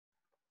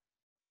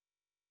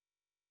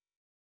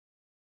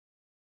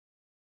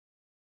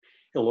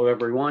Hello,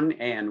 everyone,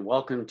 and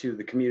welcome to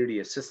the Community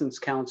Assistance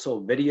Council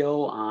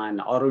video on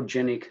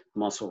autogenic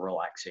muscle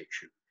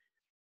relaxation.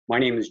 My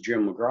name is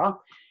Jim McGraw,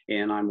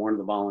 and I'm one of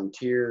the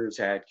volunteers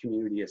at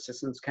Community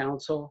Assistance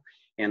Council,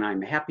 and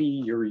I'm happy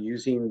you're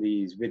using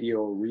these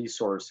video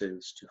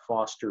resources to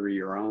foster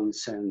your own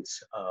sense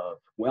of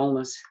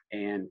wellness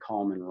and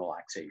calm and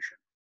relaxation.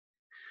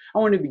 I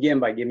want to begin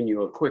by giving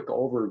you a quick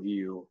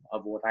overview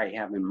of what I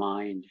have in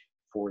mind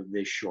for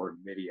this short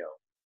video.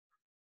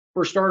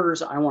 For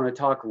starters, I want to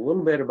talk a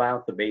little bit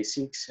about the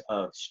basics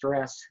of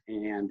stress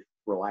and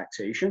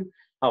relaxation,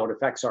 how it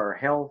affects our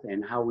health,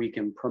 and how we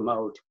can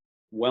promote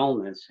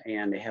wellness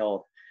and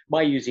health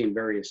by using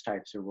various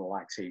types of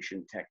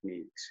relaxation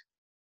techniques.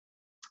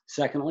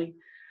 Secondly,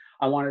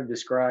 I want to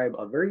describe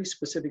a very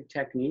specific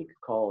technique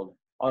called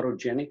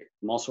autogenic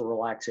muscle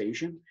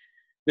relaxation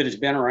that has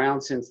been around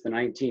since the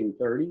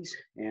 1930s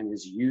and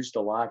is used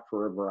a lot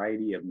for a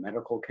variety of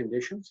medical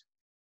conditions.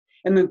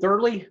 And then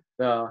thirdly,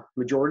 the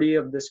majority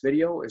of this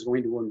video is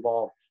going to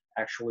involve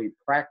actually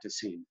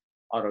practicing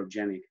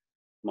autogenic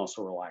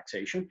muscle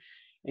relaxation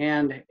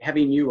and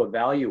having you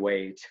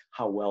evaluate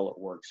how well it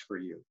works for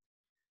you.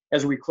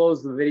 As we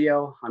close the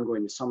video, I'm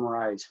going to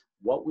summarize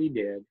what we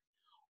did,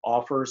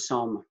 offer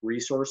some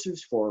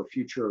resources for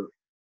future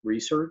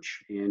research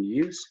and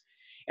use,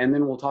 and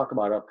then we'll talk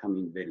about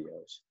upcoming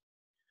videos.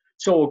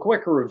 So a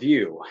quick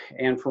review,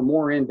 and for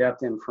more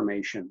in-depth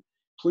information,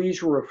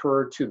 please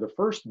refer to the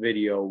first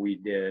video we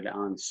did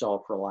on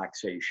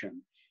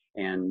self-relaxation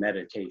and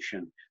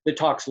meditation that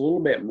talks a little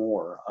bit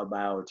more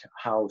about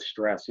how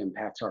stress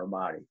impacts our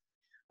body.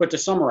 But to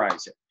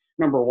summarize it,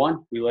 number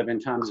one, we live in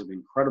times of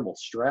incredible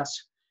stress.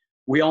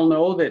 We all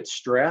know that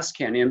stress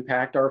can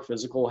impact our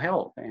physical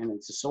health, and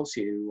it's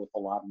associated with a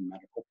lot of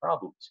medical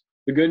problems.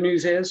 The good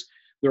news is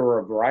there are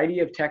a variety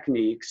of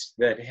techniques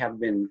that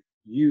have been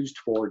used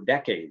for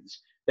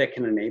decades that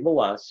can enable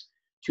us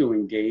to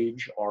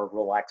engage our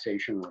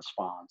relaxation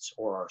response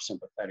or our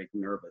sympathetic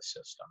nervous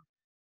system.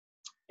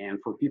 And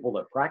for people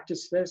that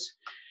practice this,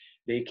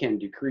 they can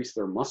decrease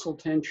their muscle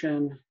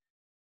tension,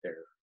 their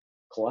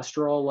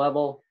cholesterol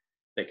level,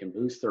 they can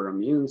boost their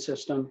immune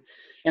system,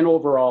 and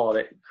overall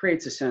it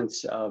creates a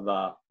sense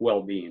of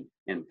well-being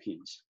and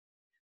peace.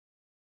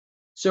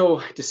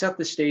 So to set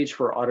the stage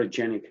for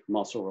autogenic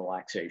muscle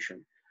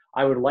relaxation,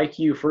 I would like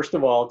you, first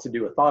of all, to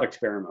do a thought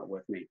experiment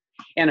with me.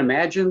 And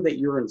imagine that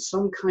you're in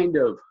some kind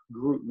of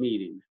group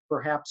meeting.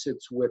 Perhaps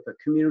it's with a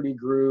community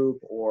group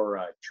or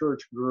a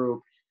church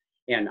group.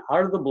 And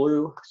out of the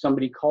blue,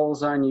 somebody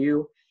calls on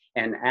you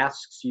and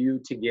asks you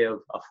to give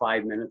a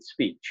 5-minute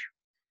speech.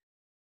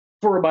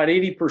 For about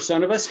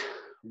 80% of us,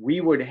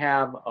 we would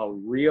have a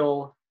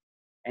real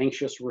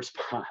anxious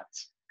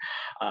response.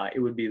 It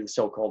would be the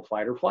so-called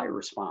fight or flight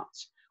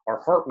response.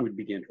 Our heart would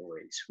begin to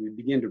race. We'd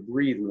begin to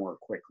breathe more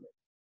quickly.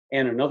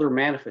 And another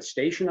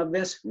manifestation of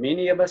this,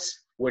 many of us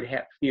would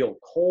feel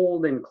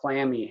cold and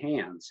clammy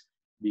hands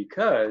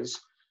because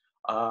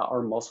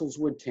our muscles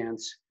would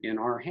tense in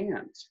our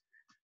hands.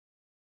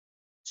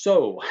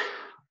 So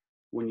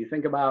when you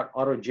think about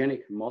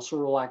autogenic muscle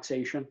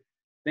relaxation,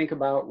 think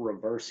about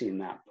reversing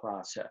that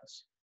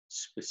process.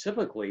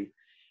 Specifically,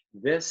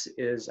 this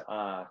is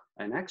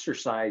an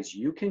exercise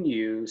you can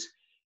use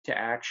to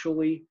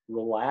actually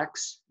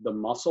relax the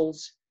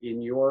muscles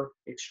in your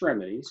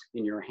extremities,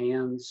 in your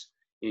hands,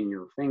 in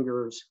your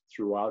fingers,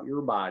 throughout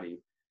your body,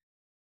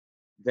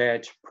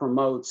 that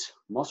promotes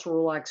muscle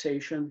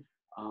relaxation,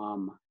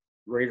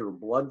 greater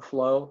blood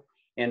flow,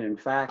 and in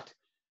fact,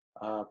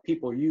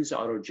 people use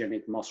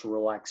autogenic muscle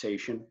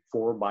relaxation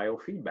for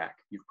biofeedback.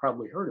 You've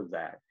probably heard of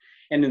that.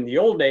 And in the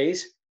old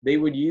days, they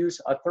would use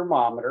a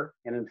thermometer,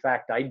 and in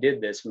fact, I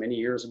did this many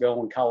years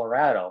ago in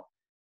Colorado.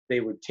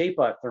 They would tape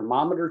a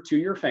thermometer to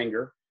your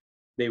finger.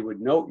 They would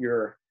note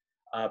your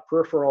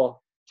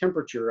peripheral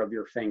temperature of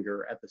your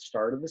finger at the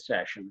start of the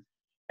session.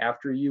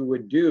 After you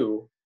would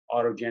do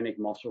autogenic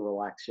muscle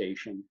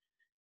relaxation,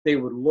 they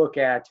would look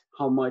at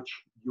how much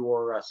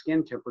your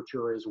skin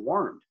temperature is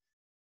warmed.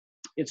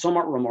 It's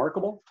somewhat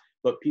remarkable,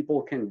 but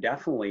people can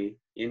definitely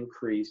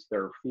increase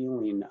their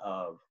feeling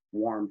of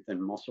warmth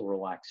and muscle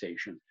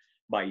relaxation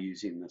by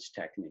using this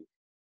technique.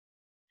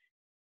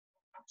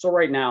 So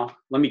right now,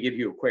 let me give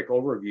you a quick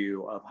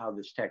overview of how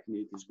this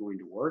technique is going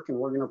to work, and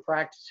we're going to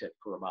practice it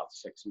for about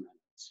 6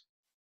 minutes.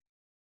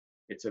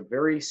 It's a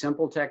very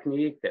simple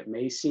technique that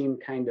may seem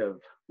kind of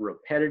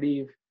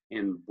repetitive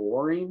and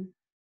boring,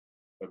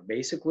 but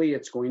basically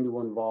it's going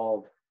to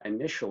involve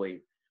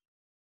initially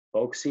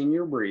focusing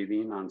your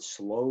breathing on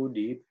slow,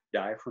 deep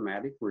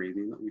diaphragmatic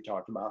breathing that we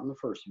talked about in the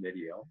first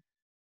video,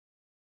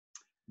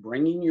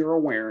 bringing your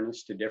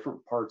awareness to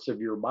different parts of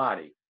your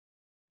body.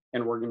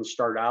 And we're going to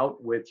start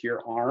out with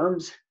your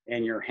arms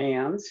and your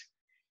hands.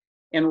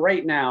 And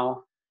right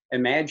now,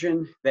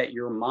 imagine that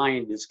your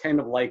mind is kind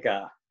of like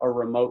a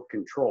remote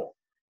control.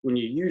 When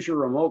you use your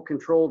remote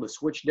control to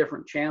switch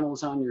different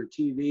channels on your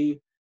TV,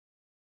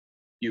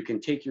 you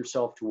can take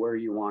yourself to where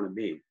you want to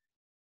be.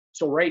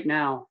 So right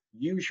now,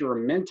 use your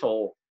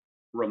mental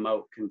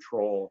remote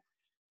control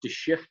to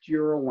shift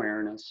your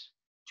awareness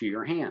to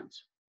your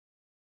hands.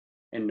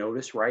 And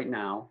notice right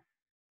now,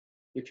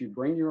 if you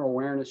bring your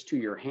awareness to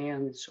your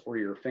hands or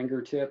your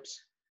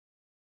fingertips,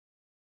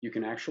 you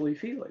can actually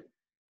feel it.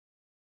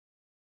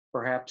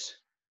 Perhaps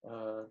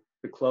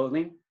the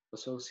clothing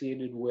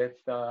associated with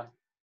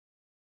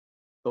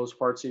those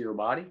parts of your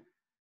body,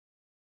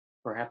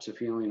 perhaps a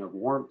feeling of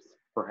warmth,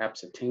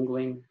 perhaps a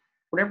tingling,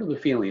 whatever the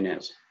feeling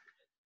is.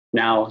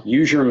 Now,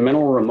 use your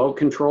mental remote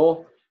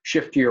control,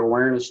 shift your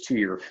awareness to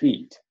your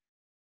feet.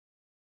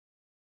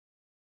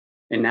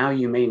 And now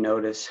you may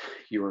notice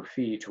your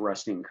feet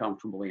resting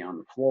comfortably on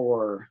the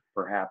floor,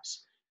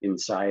 perhaps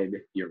inside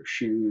your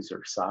shoes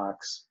or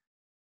socks.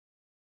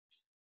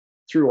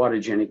 Through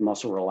autogenic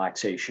muscle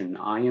relaxation,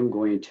 I am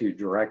going to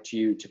direct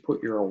you to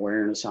put your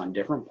awareness on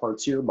different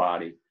parts of your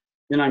body.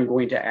 Then I'm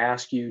going to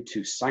ask you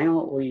to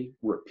silently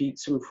repeat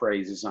some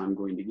phrases I'm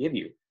going to give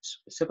you.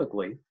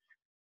 Specifically,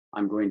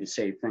 I'm going to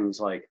say things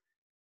like,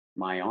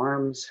 my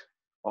arms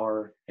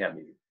are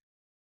heavy.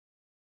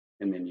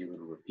 And then you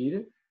would repeat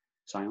it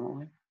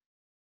silently.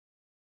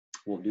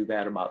 We'll do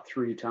that about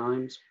 3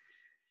 times.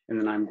 And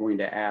then I'm going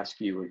to ask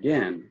you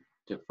again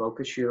to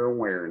focus your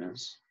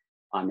awareness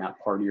on that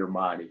part of your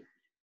body.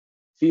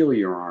 Feel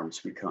your arms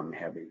become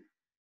heavy.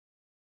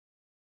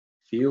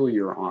 Feel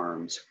your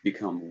arms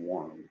become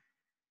warm.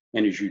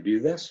 And as you do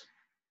this,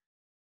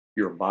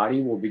 your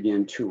body will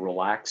begin to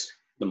relax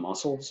the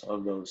muscles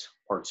of those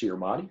parts of your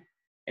body,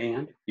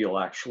 and you'll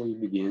actually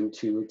begin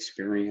to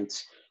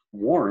experience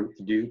warmth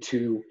due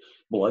to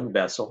blood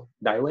vessel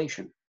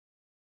dilation.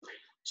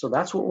 So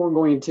that's what we're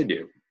going to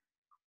do.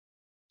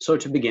 So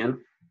to begin,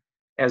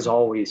 as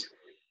always,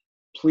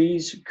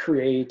 please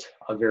create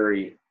a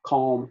very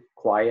calm,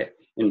 quiet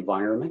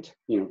environment.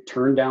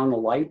 Turn down the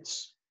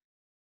lights,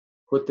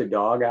 put the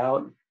dog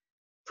out,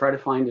 try to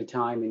find a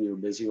time in your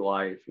busy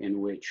life in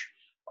which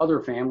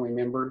other family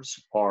members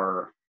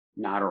are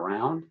not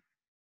around,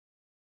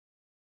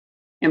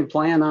 and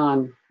plan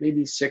on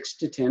maybe 6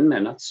 to 10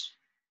 minutes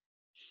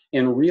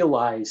and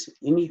realize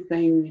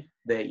anything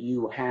that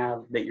you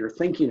have that you're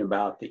thinking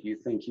about that you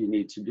think you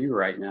need to do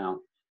right now.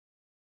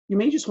 You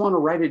may just want to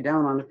write it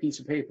down on a piece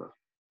of paper.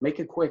 Make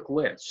a quick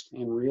list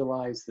and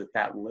realize that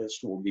that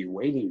list will be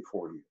waiting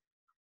for you.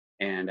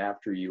 And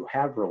after you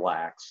have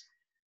relaxed,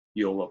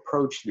 you'll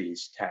approach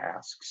these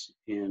tasks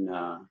in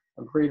a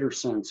greater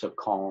sense of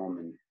calm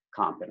and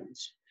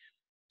confidence.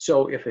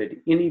 So if at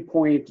any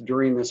point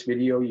during this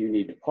video you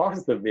need to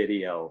pause the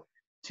video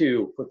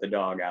to put the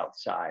dog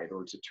outside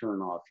or to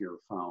turn off your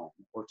phone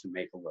or to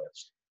make a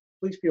list,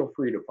 please feel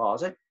free to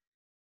pause it.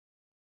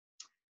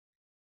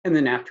 And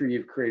then after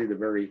you've created a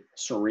very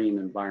serene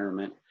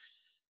environment,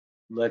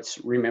 let's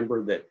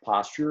remember that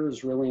posture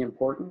is really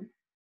important.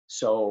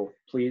 So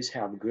please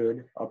have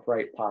good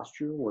upright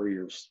posture where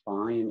your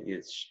spine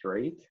is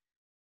straight.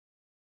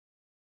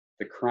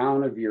 The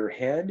crown of your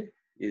head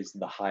is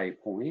the high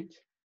point.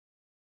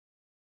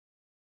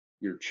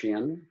 Your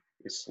chin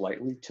is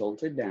slightly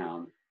tilted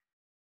down.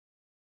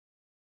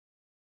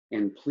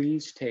 And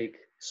please take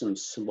some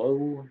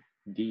slow,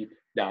 deep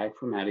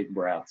diaphragmatic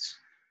breaths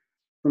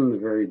from the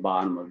very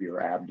bottom of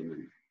your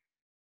abdomen,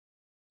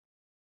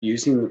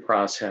 using the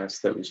process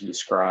that was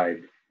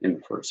described in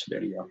the first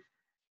video.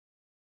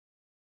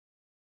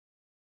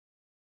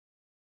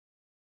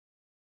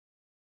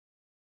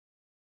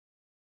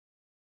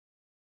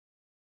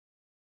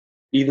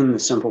 Even the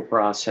simple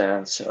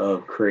process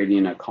of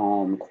creating a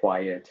calm,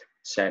 quiet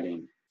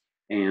setting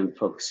and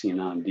focusing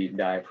on deep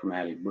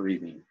diaphragmatic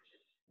breathing,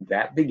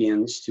 that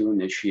begins to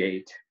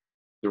initiate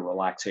the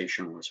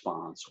relaxation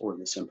response or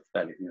the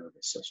sympathetic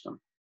nervous system.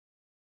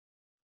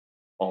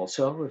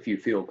 Also, if you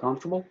feel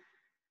comfortable,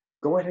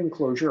 go ahead and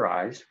close your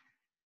eyes,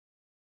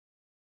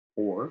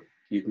 or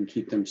you can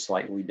keep them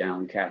slightly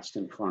downcast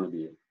in front of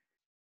you.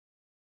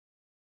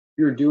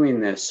 You're doing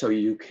this so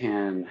you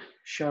can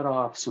shut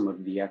off some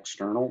of the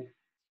external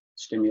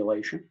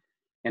stimulation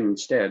and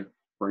instead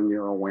bring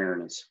your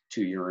awareness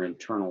to your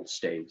internal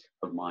state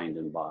of mind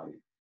and body.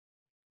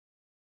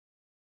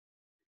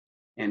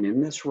 And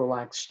in this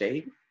relaxed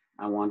state,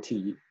 I want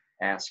to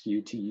ask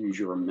you to use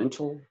your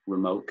mental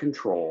remote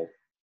control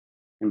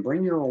and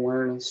bring your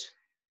awareness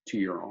to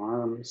your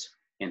arms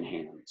and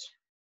hands.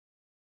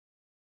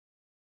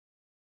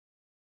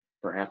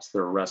 Perhaps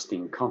they're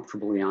resting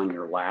comfortably on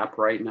your lap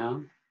right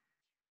now.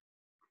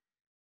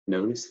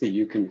 Notice that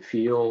you can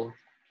feel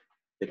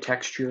the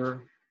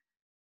texture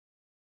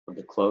of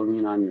the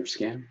clothing on your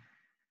skin.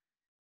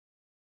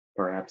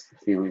 Perhaps the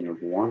feeling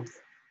of warmth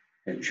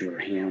as your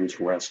hands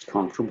rest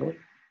comfortably.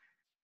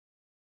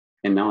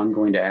 And now I'm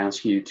going to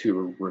ask you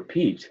to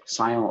repeat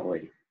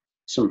silently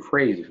some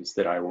phrases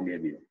that I will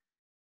give you.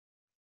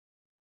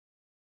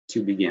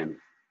 To begin,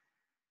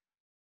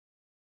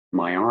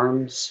 my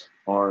arms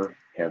are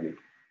heavy.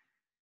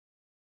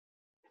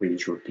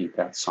 Please repeat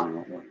that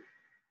silently.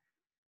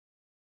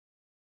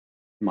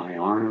 My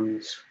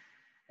arms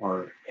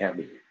are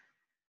heavy.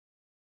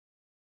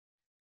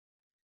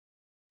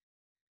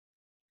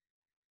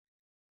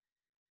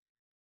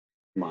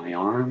 My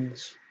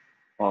arms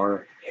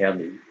are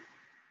heavy.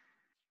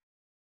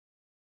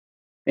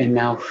 And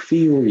now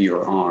feel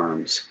your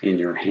arms and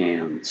your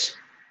hands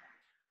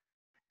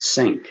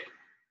sink,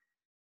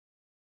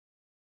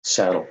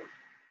 settle,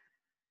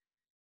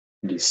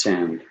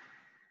 descend,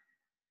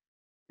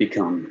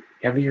 become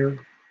heavier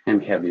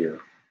and heavier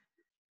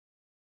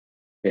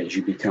as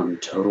you become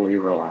totally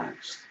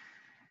relaxed.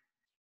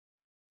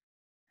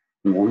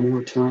 And one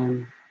more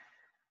time,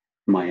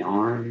 my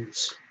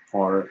arms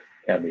are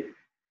heavy.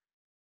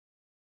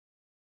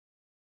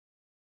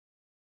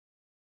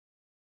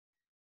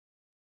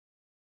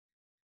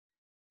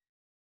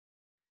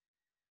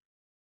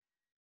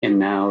 And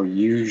now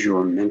use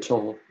your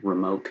mental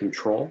remote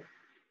control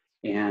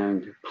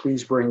and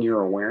please bring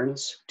your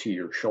awareness to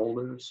your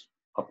shoulders,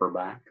 upper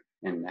back,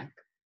 and neck.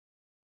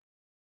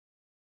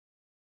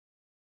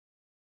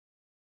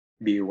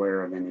 Be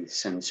aware of any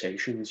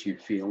sensations you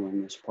feel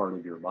in this part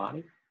of your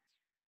body.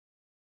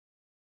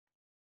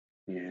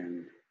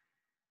 And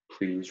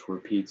please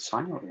repeat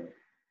silently.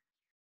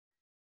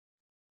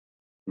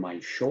 My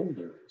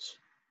shoulders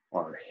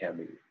are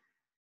heavy.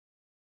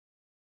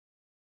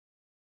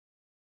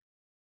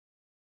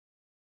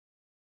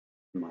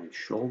 My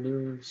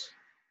shoulders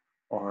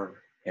are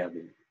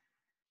heavy.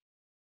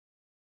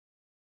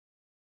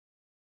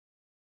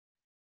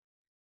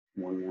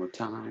 One more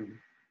time.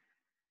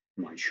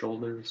 My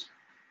shoulders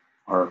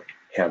are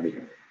heavy.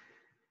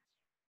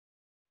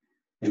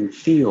 And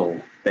feel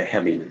the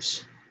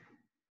heaviness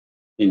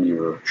in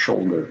your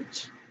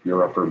shoulders,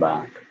 your upper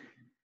back,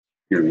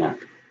 your neck.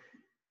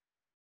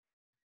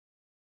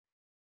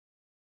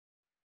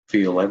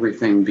 Feel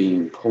everything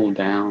being pulled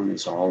down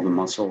as all the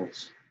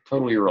muscles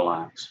totally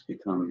relax,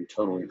 become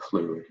totally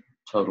fluid,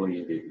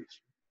 totally at ease.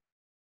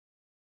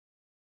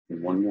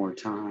 And one more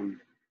time,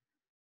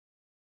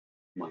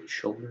 my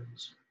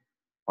shoulders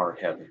are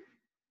heavy.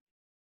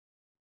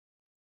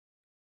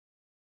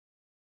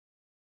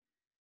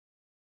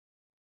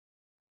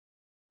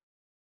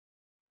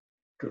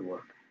 Good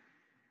work.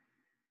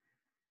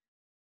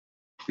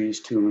 Please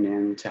tune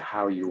in to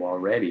how you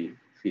already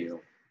feel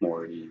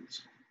more at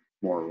ease,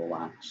 more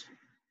relaxed.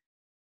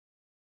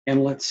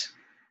 And let's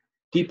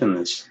deepen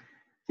this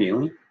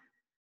feeling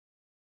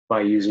by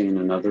using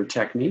another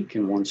technique.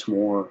 And once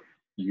more,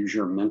 use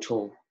your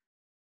mental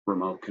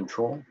remote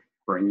control.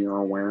 Bring your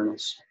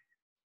awareness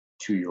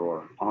to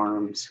your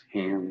arms,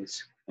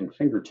 hands, and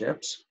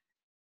fingertips.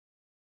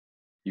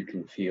 You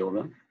can feel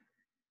them.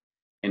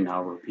 And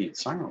now repeat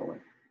silently.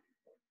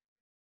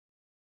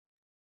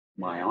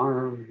 My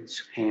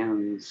arms,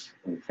 hands,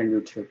 and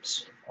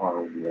fingertips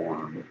are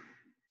warm.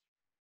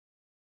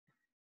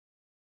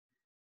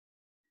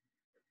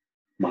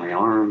 My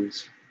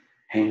arms,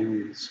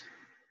 hands,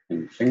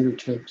 and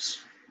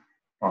fingertips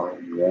are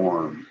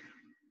warm.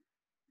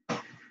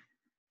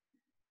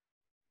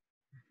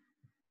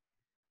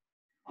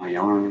 My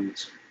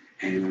arms,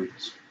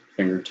 hands,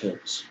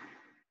 fingertips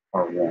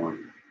are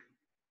warm.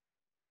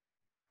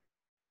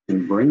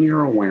 And bring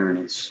your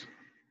awareness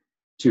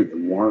to the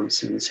warm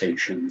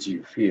sensations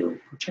you feel,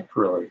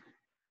 particularly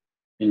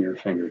in your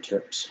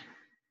fingertips.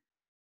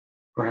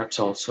 Perhaps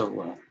also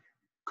a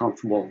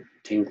comfortable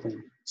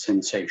tingling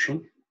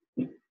sensation,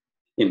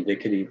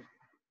 indicative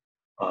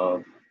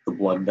of the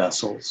blood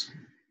vessels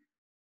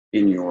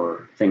in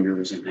your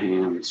fingers and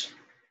hands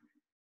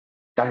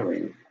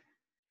dilating,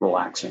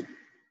 relaxing.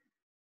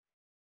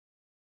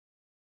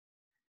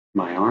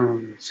 My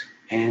arms,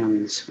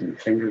 hands, and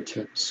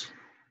fingertips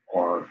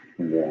are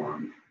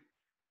warm.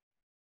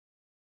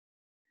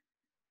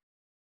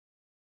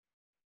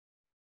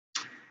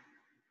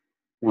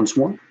 Once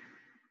more,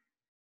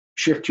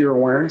 shift your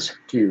awareness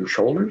to your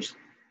shoulders.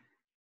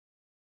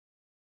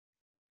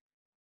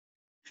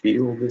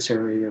 Feel this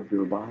area of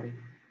your body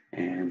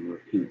and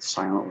repeat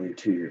silently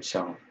to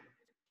yourself,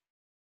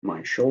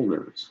 my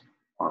shoulders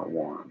are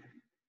warm.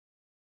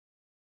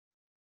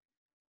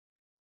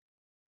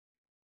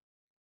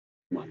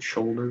 My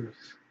shoulders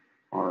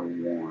are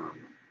warm.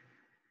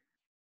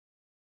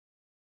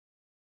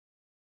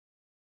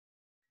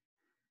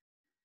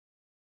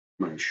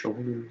 My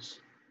shoulders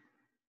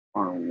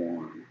are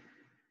warm.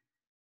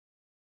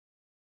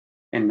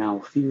 And now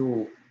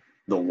feel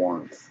the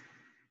warmth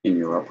in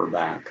your upper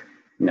back,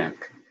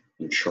 neck,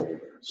 and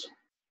shoulders.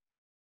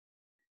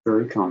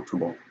 Very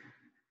comfortable,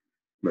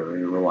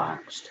 very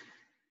relaxed.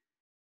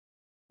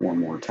 One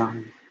more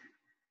time.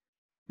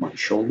 My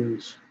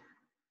shoulders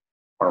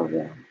are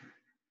warm.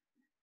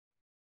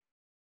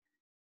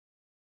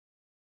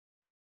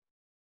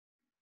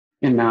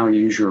 And now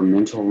use your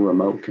mental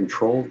remote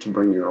control to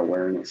bring your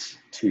awareness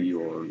to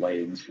your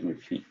legs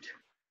and feet.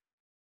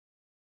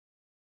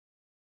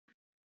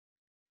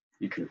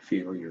 You can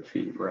feel your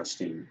feet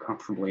resting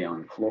comfortably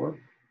on the floor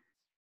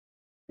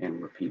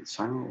and repeat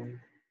silently.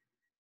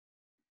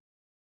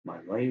 My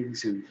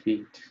legs and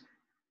feet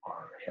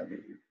are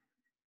heavy.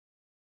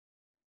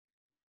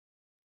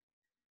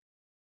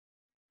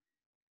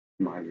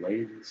 My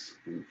legs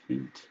and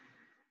feet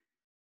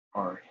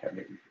are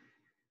heavy.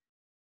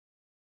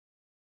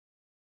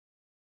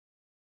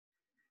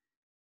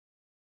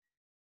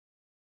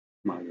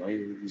 My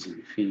legs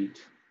and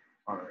feet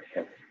are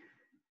heavy.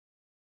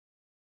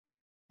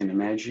 And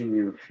imagine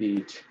your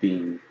feet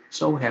being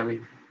so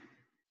heavy,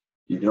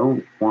 you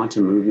don't want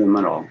to move them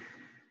at all,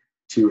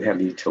 too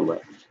heavy to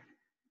lift.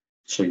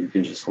 So you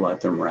can just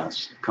let them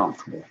rest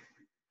comfortably.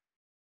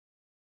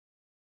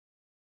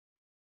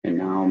 And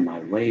now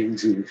my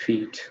legs and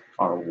feet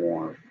are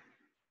warm.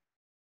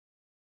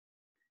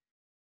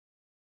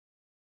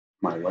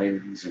 My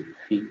legs and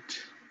feet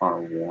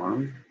are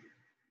warm.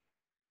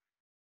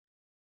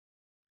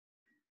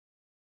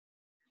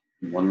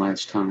 And one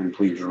last time,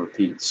 please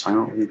repeat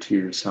silently to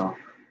yourself,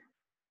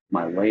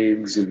 my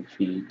legs and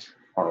feet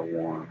are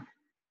warm.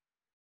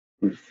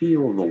 And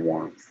feel the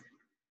warmth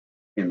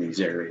in these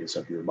areas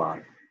of your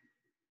body.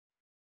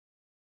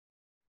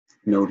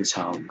 Notice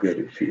how good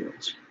it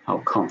feels, how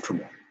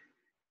comfortable,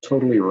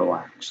 totally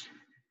relaxed,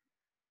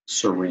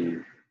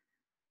 serene,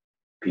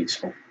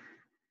 peaceful.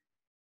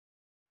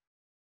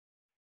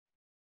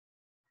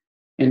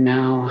 And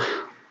now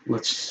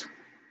let's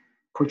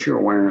put your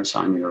awareness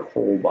on your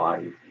whole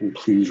body and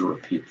please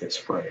repeat this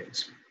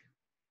phrase.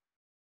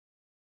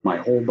 My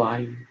whole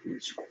body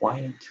is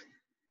quiet,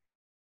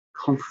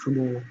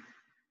 comfortable,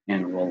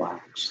 and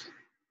relaxed.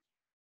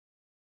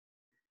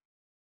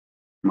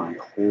 My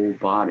whole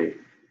body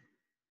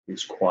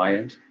is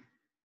quiet,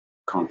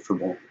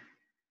 comfortable,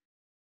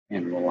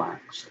 and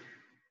relaxed.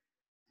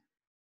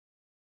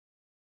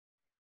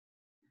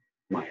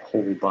 My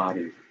whole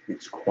body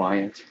is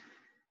quiet,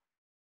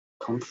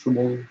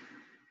 comfortable,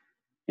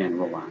 and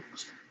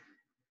relaxed.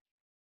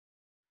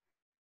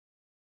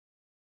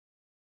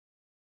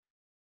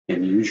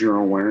 And use your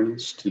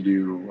awareness to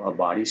do a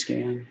body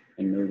scan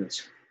and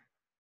notice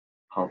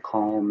how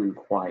calm and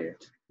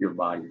quiet your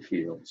body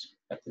feels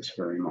at this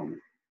very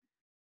moment.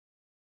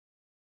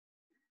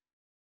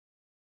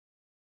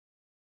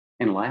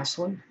 And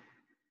lastly,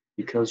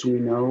 because we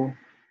know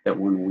that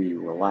when we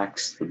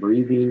relax the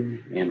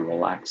breathing and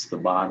relax the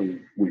body,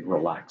 we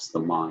relax the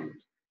mind.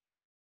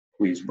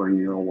 Please bring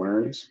your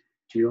awareness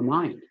to your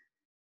mind.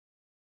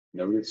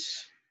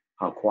 Notice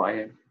how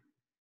quiet,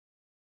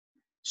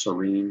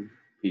 serene,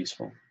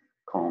 peaceful,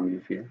 calm you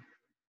feel.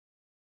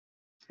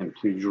 And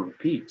please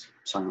repeat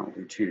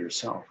silently to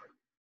yourself,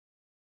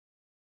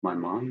 my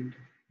mind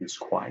is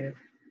quiet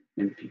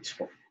and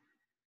peaceful.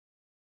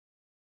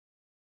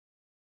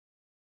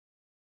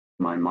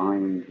 My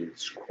mind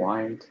is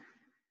quiet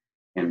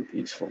and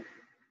peaceful.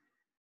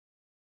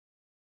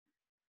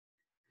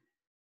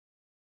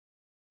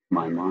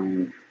 My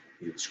mind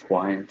is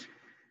quiet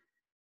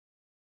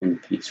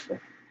and peaceful.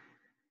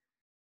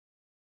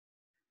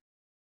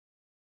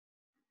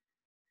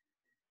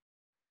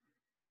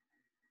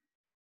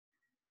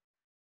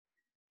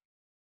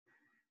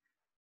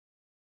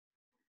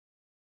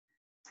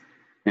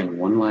 And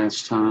one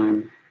last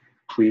time,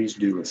 please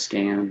do a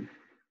scan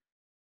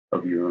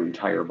of your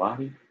entire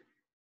body,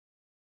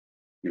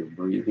 your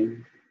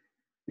breathing,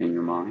 and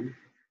your mind.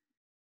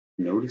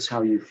 Notice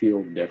how you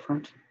feel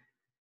different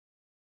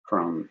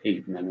from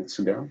 8 minutes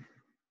ago.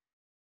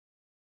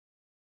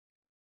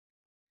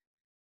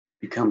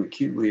 Become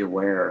acutely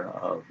aware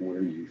of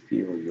where you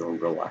feel your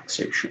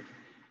relaxation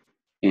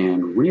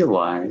and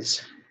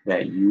realize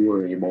that you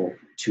were able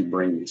to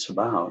bring this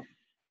about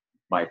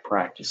by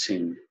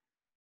practicing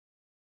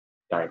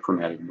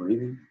diaphragmatic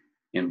breathing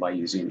and by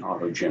using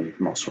autogenic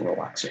muscle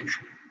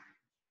relaxation.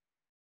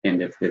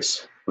 And if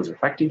this was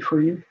effective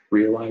for you,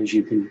 realize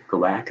you can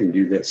go back and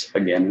do this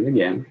again and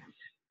again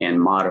and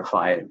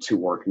modify it to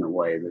work in a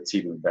way that's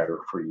even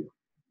better for you.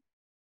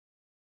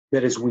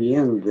 That as we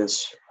end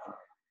this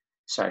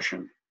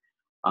session,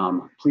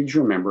 please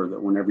remember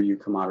that whenever you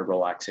come out of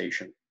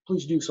relaxation,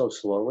 please do so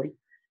slowly.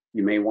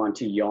 You may want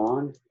to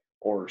yawn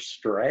or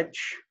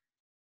stretch,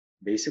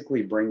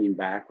 basically bringing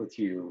back with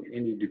you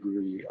any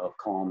degree of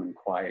calm and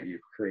quiet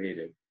you've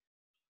created,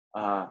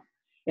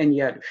 and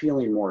yet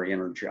feeling more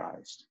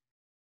energized,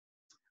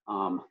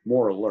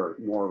 more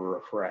alert, more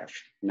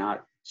refreshed,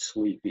 not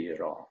sleepy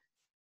at all.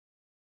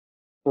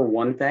 For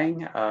one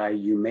thing,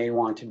 you may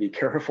want to be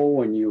careful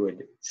when you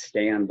would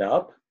stand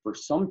up. For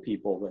some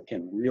people that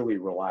can really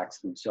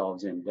relax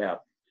themselves in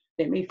depth,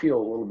 they may feel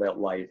a little bit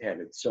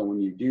lightheaded. So when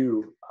you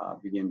do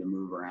begin to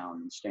move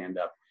around and stand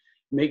up,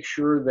 make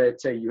sure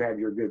that you have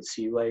your good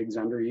sea legs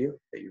under you,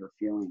 that you're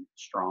feeling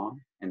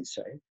strong and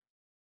safe.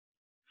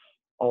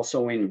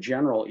 Also, in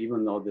general,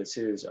 even though this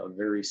is a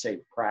very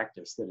safe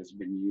practice that has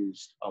been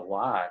used a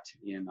lot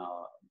in a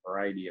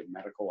variety of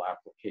medical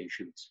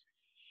applications,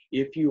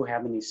 if you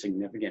have any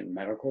significant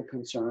medical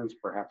concerns,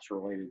 perhaps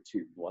related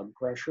to blood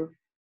pressure,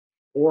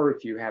 or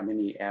if you have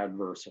any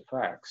adverse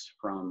effects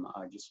from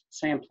just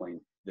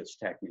sampling this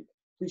technique,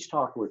 please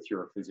talk with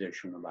your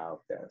physician about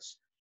this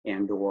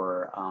and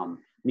or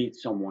meet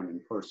someone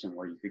in person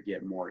where you could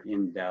get more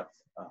in-depth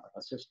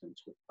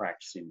assistance with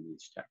practicing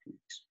these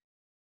techniques.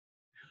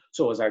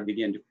 So as I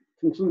begin to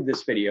conclude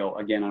this video,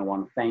 again, I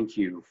want to thank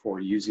you for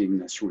using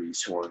this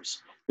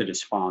resource that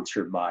is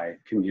sponsored by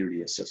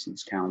Community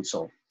Assistance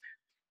Council.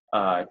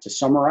 To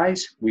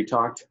summarize, we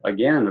talked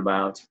again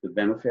about the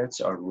benefits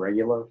of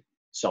regular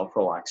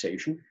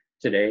self-relaxation.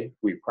 Today,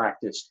 we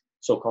practiced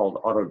so-called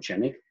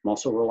autogenic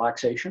muscle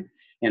relaxation.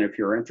 And if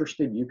you're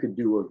interested, you could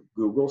do a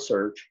Google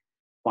search,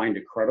 find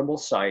a credible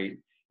site,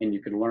 and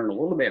you could learn a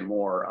little bit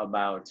more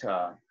about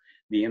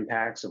the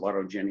impacts of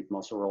autogenic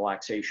muscle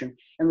relaxation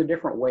and the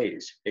different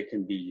ways it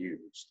can be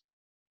used.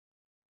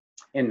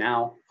 And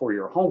now for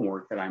your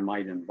homework that I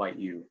might invite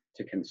you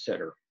to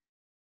consider.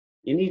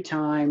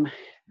 Anytime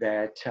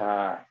that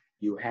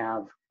you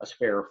have a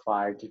spare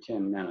 5 to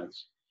 10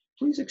 minutes,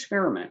 please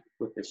experiment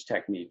with this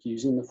technique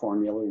using the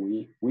formula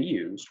we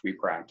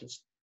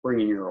practiced,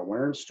 bringing your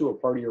awareness to a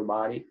part of your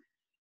body,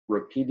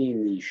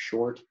 repeating these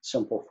short,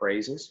 simple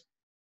phrases.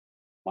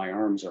 My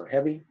arms are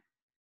heavy.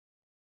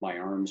 My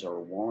arms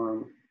are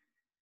warm.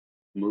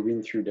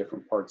 Moving through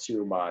different parts of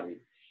your body,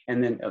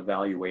 and then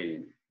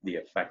evaluating the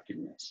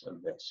effectiveness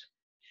of this.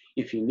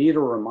 If you need a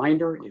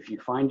reminder, if you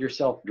find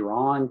yourself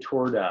drawn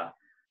toward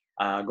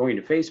going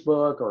to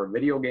Facebook or a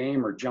video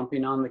game or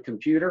jumping on the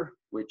computer,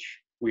 which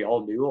we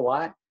all do a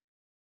lot,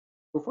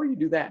 before you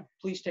do that,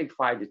 please take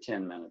 5 to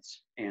 10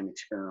 minutes and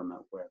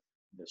experiment with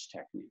this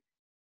technique.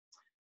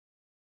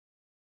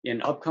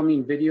 In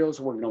upcoming videos,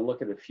 we're going to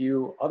look at a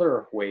few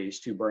other ways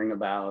to bring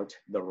about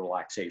the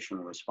relaxation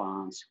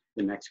response.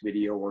 The next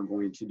video we're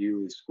going to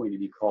do is going to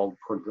be called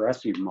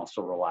progressive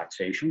muscle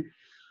relaxation.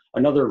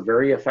 Another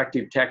very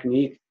effective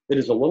technique that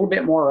is a little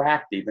bit more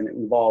active, and it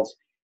involves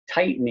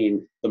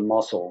tightening the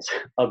muscles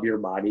of your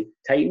body,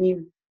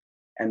 tightening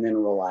and then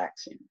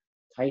relaxing,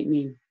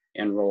 tightening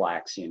and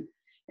relaxing,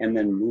 and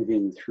then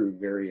moving through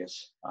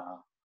various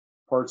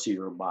parts of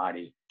your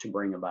body to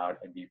bring about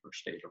a deeper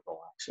state of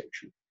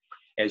relaxation.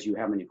 As you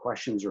have any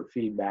questions or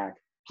feedback,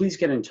 please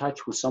get in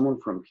touch with someone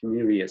from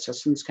Community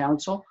Assistance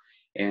Council,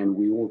 and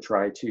we will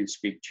try to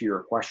speak to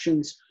your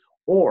questions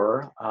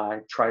or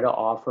try to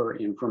offer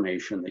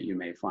information that you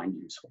may find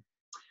useful.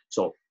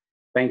 So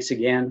thanks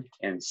again,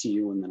 and see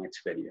you in the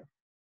next video.